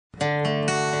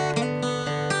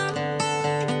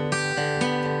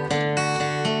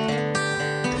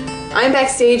I'm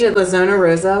backstage at La Zona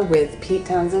Rosa with Pete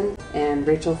Townshend and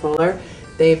Rachel Fuller.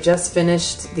 They've just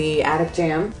finished the Attic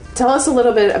Jam. Tell us a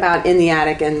little bit about In the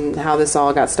Attic and how this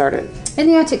all got started. In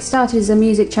the Attic started as a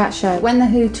music chat show. When The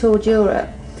Who toured Europe,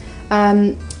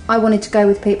 I wanted to go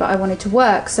with Pete, but I wanted to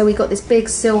work, so we got this big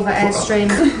silver Airstream.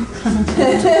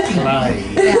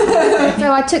 Yeah.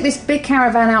 So I took this big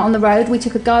caravan out on the road. We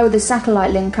took a guy with a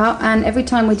satellite link up, and every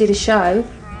time we did a show,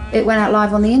 it went out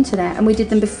live on the internet, and we did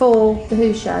them before the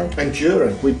Who show. And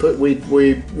during,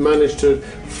 we managed to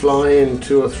fly in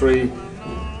 2 or 3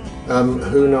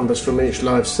 Who numbers from each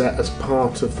live set as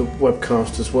part of the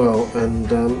webcast as well, and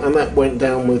that went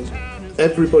down with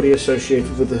everybody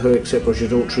associated with the Who except Roger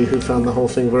Daltrey, who found the whole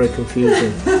thing very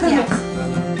confusing. Yes.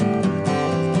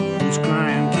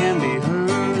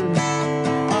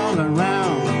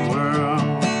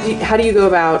 How do you go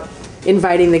about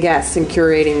inviting the guests and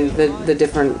curating the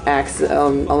different acts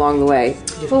along the way?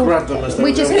 Grab them as they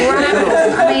We just grabbed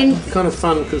them. I mean, kind of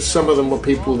fun because some of them were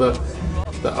people that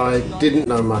I didn't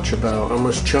know much about and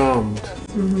was charmed.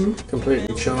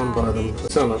 Completely charmed by them. I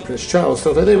sound like Prince Charles,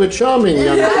 don't I? They were charming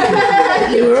young people.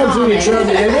 They were absolutely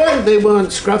charming. They weren't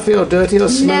scruffy or dirty or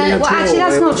smelly at all. Actually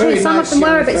that's not true. Some of them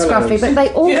were a bit scruffy, but they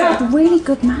all had really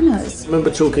good manners. I remember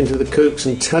talking to the Kooks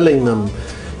and telling them,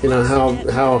 you know,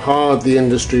 how hard the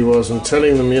industry was, and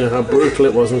telling them, you know, how brutal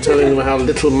it was, and telling them how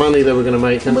little money they were going to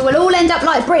make. And we will all end up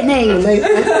like Britney.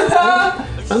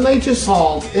 And they just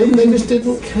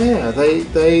didn't care.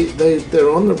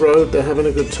 They're on the road. They're having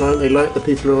a good time. They like the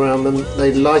people around them.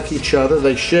 They like each other.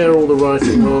 They share all the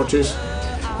writing royalties.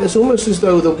 It's almost as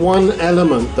though the one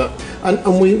element that, I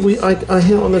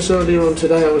hit on this earlier on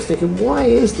today. I was thinking, why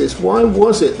is this? Why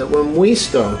was it that when we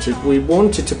started, we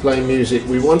wanted to play music,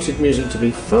 we wanted music to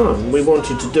be fun, we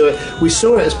wanted to do it, we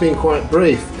saw it as being quite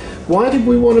brief. Why did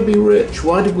we want to be rich?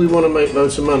 Why did we want to make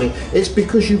loads of money? It's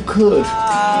because you could.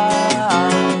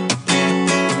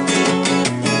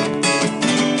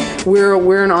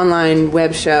 We're an online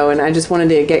web show, and I just wanted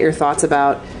to get your thoughts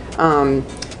about,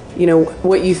 you know,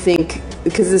 what you think,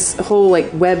 because this whole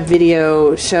like web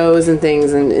video shows and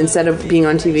things, and instead of being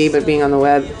on TV but being on the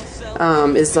web,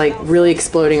 is like really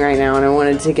exploding right now, and I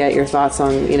wanted to get your thoughts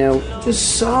on, you know.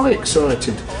 Just so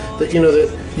excited that, you know,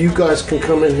 that you guys can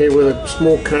come in here with a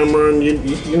small camera and you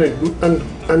know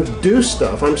and do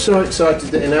stuff. I'm so excited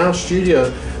that in our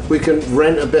studio we can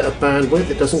rent a bit of bandwidth.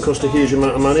 It doesn't cost a huge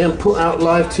amount of money, and put out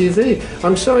live TV.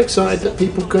 I'm so excited that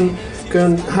people can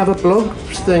have a blog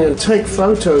thing and take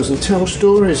photos and tell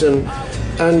stories and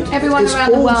everyone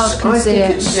around the world can see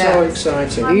it. It's so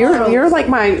exciting. You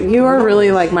are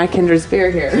really like my kindred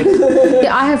spirit here.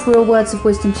 Yeah, I have real words of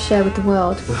wisdom to share with the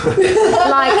world.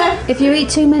 Like, if you eat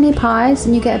too many pies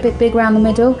and you get a bit big around the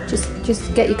middle, just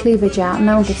get your cleavage out, and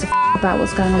no one gives a about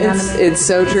what's going on around the middle. It's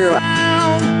so true.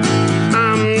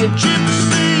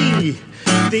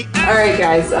 Alright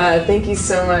guys, thank you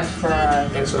so much for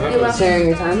sharing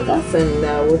your time with us, and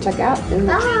we'll check out in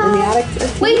the attic.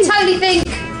 We totally think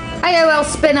AOL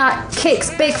Spinner kicks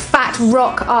big fat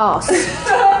rock ass.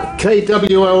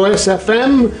 KWLS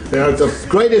FM, they're the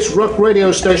greatest rock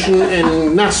radio station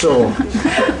in Nassau.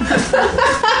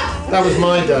 That was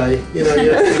my day, you know.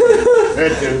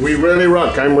 And we really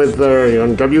rock. I'm with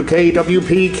on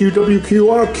WKWP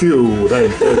QWQRQ,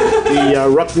 the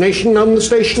Rock Nation on the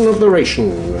station of the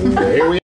ration. And here we